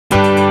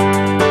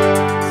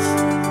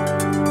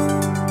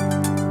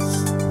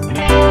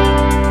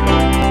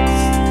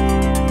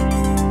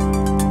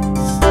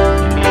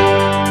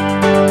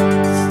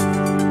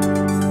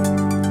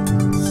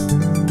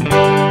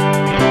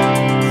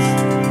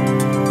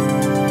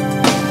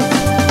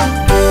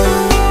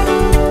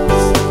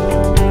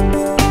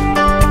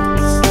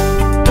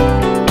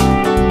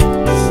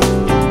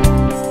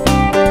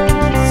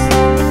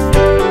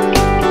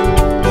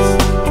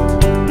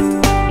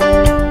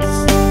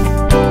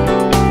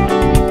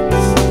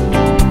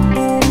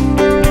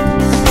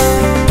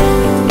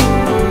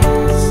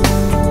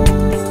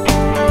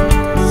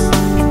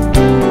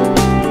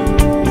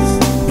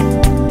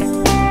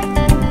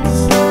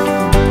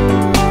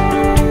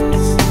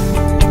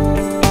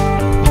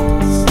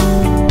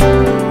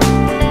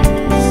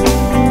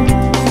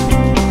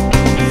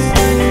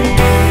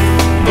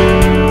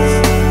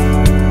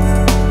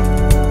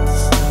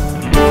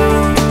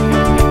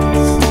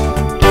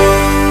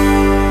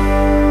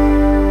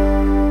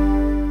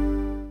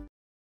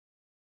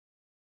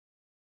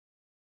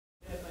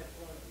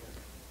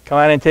Come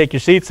on and take your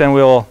seats and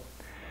we'll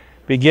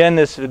begin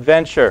this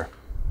adventure.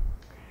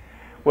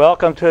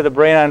 Welcome to the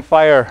Brain on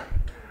Fire,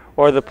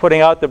 or the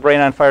Putting Out the Brain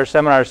on Fire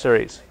seminar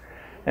series.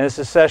 And this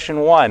is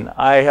session 1.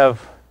 I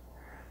have,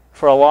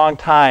 for a long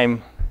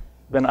time,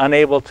 been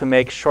unable to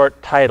make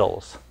short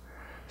titles.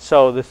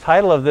 So the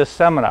title of this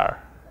seminar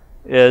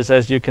is,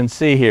 as you can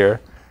see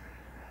here,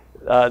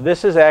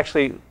 this is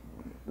actually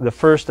the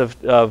first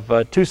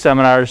of 2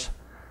 seminars.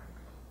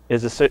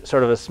 Is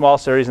sort of a small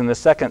series, and the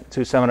second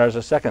 2 seminars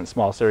are second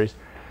small series.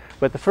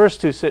 But the first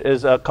 2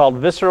 is called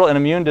Visceral and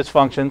Immune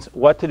Dysfunctions,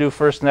 What to Do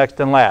First, Next,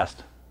 and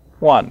Last.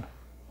 1.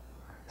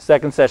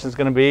 Second session is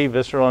going to be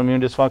Visceral and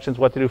Immune Dysfunctions,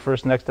 What to Do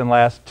First, Next, and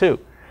Last. 2.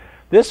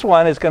 This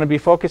one is going to be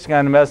focusing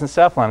on the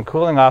mesencephalon,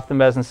 cooling off the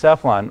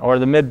mesencephalon, or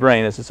the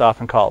midbrain as it's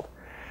often called.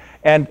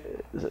 And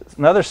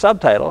another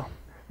subtitle,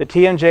 the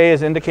TMJ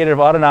is indicator of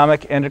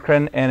autonomic,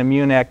 endocrine, and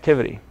immune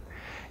activity.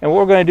 And what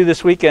we're going to do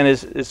this weekend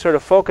is sort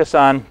of focus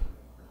on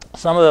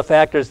some of the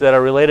factors that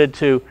are related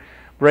to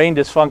brain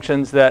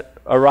dysfunctions that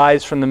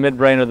arise from the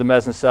midbrain or the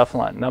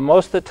mesencephalon. Now,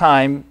 most of the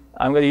time,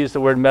 I'm going to use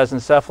the word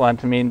mesencephalon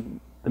to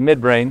mean the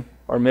midbrain,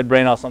 or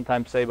midbrain I'll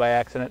sometimes say by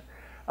accident.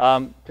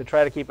 To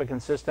try to keep it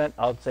consistent,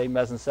 I'll say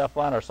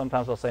mesencephalon, or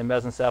sometimes I'll say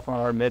mesencephalon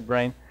or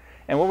midbrain.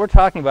 And what we're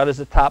talking about is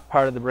the top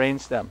part of the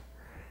brainstem.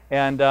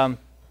 And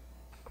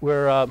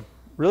we're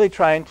really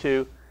trying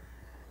to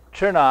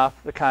turn off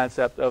the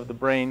concept of the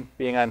brain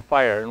being on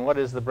fire. And what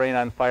does the brain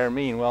on fire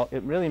mean? Well,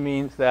 it really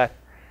means that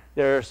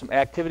there's some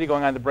activity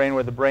going on in the brain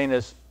where the brain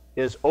is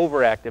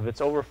overactive.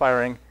 It's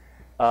overfiring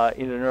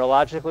either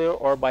neurologically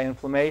or by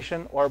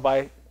inflammation or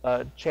by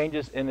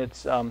changes in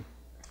its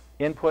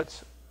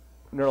inputs,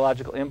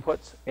 neurological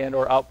inputs and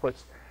or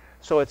outputs.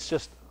 So it's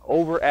just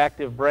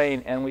overactive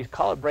brain, and we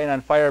call it brain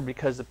on fire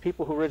because the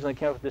people who originally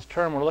came up with this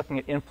term were looking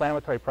at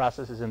inflammatory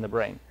processes in the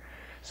brain.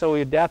 So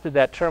we adapted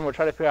that term. We're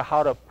trying to figure out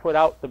how to put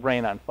out the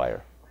brain on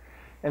fire.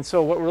 And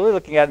so what we're really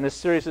looking at in this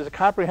series is a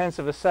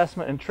comprehensive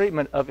assessment and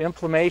treatment of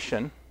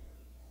inflammation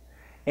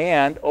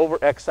and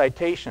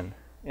overexcitation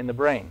in the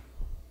brain.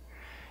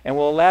 And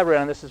we'll elaborate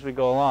on this as we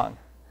go along.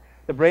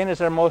 The brain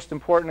is our most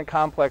important and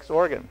complex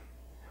organ.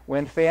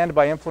 When fanned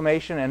by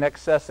inflammation and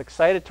excess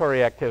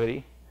excitatory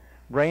activity,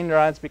 brain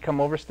neurons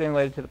become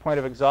overstimulated to the point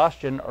of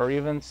exhaustion or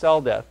even cell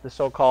death, the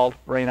so-called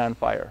brain on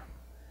fire.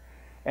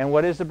 And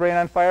what is the brain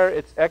on fire?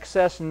 It's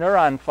excess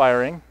neuron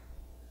firing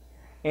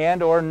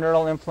and or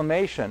neural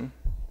inflammation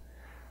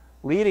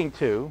leading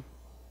to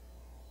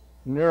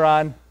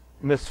neuron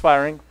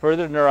misfiring,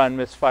 further neuron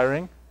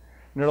misfiring,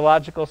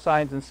 neurological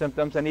signs and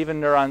symptoms, and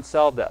even neuron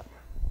cell death.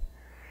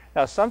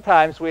 Now,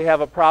 sometimes we have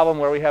a problem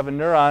where we have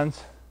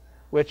neurons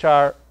which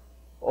are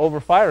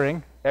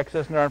overfiring,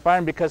 excess neuron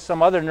firing, because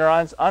some other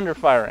neurons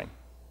underfiring.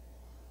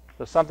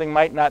 So something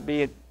might not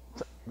be,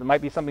 there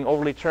might be something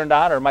overly turned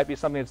on, or it might be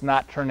something that's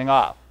not turning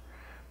off.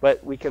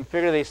 But we can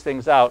figure these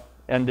things out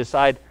and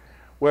decide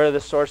where are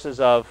the sources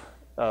of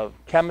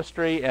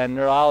chemistry and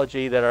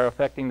neurology that are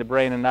affecting the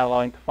brain and not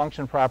allowing it to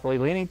function properly,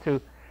 leading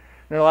to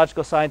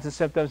neurological signs and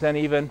symptoms and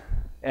even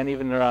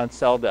neuron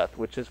cell death,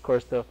 which is, of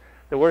course, the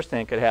worst thing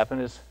that could happen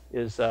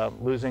is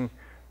losing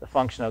the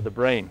function of the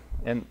brain.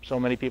 And so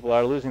many people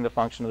are losing the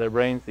function of their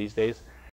brains these days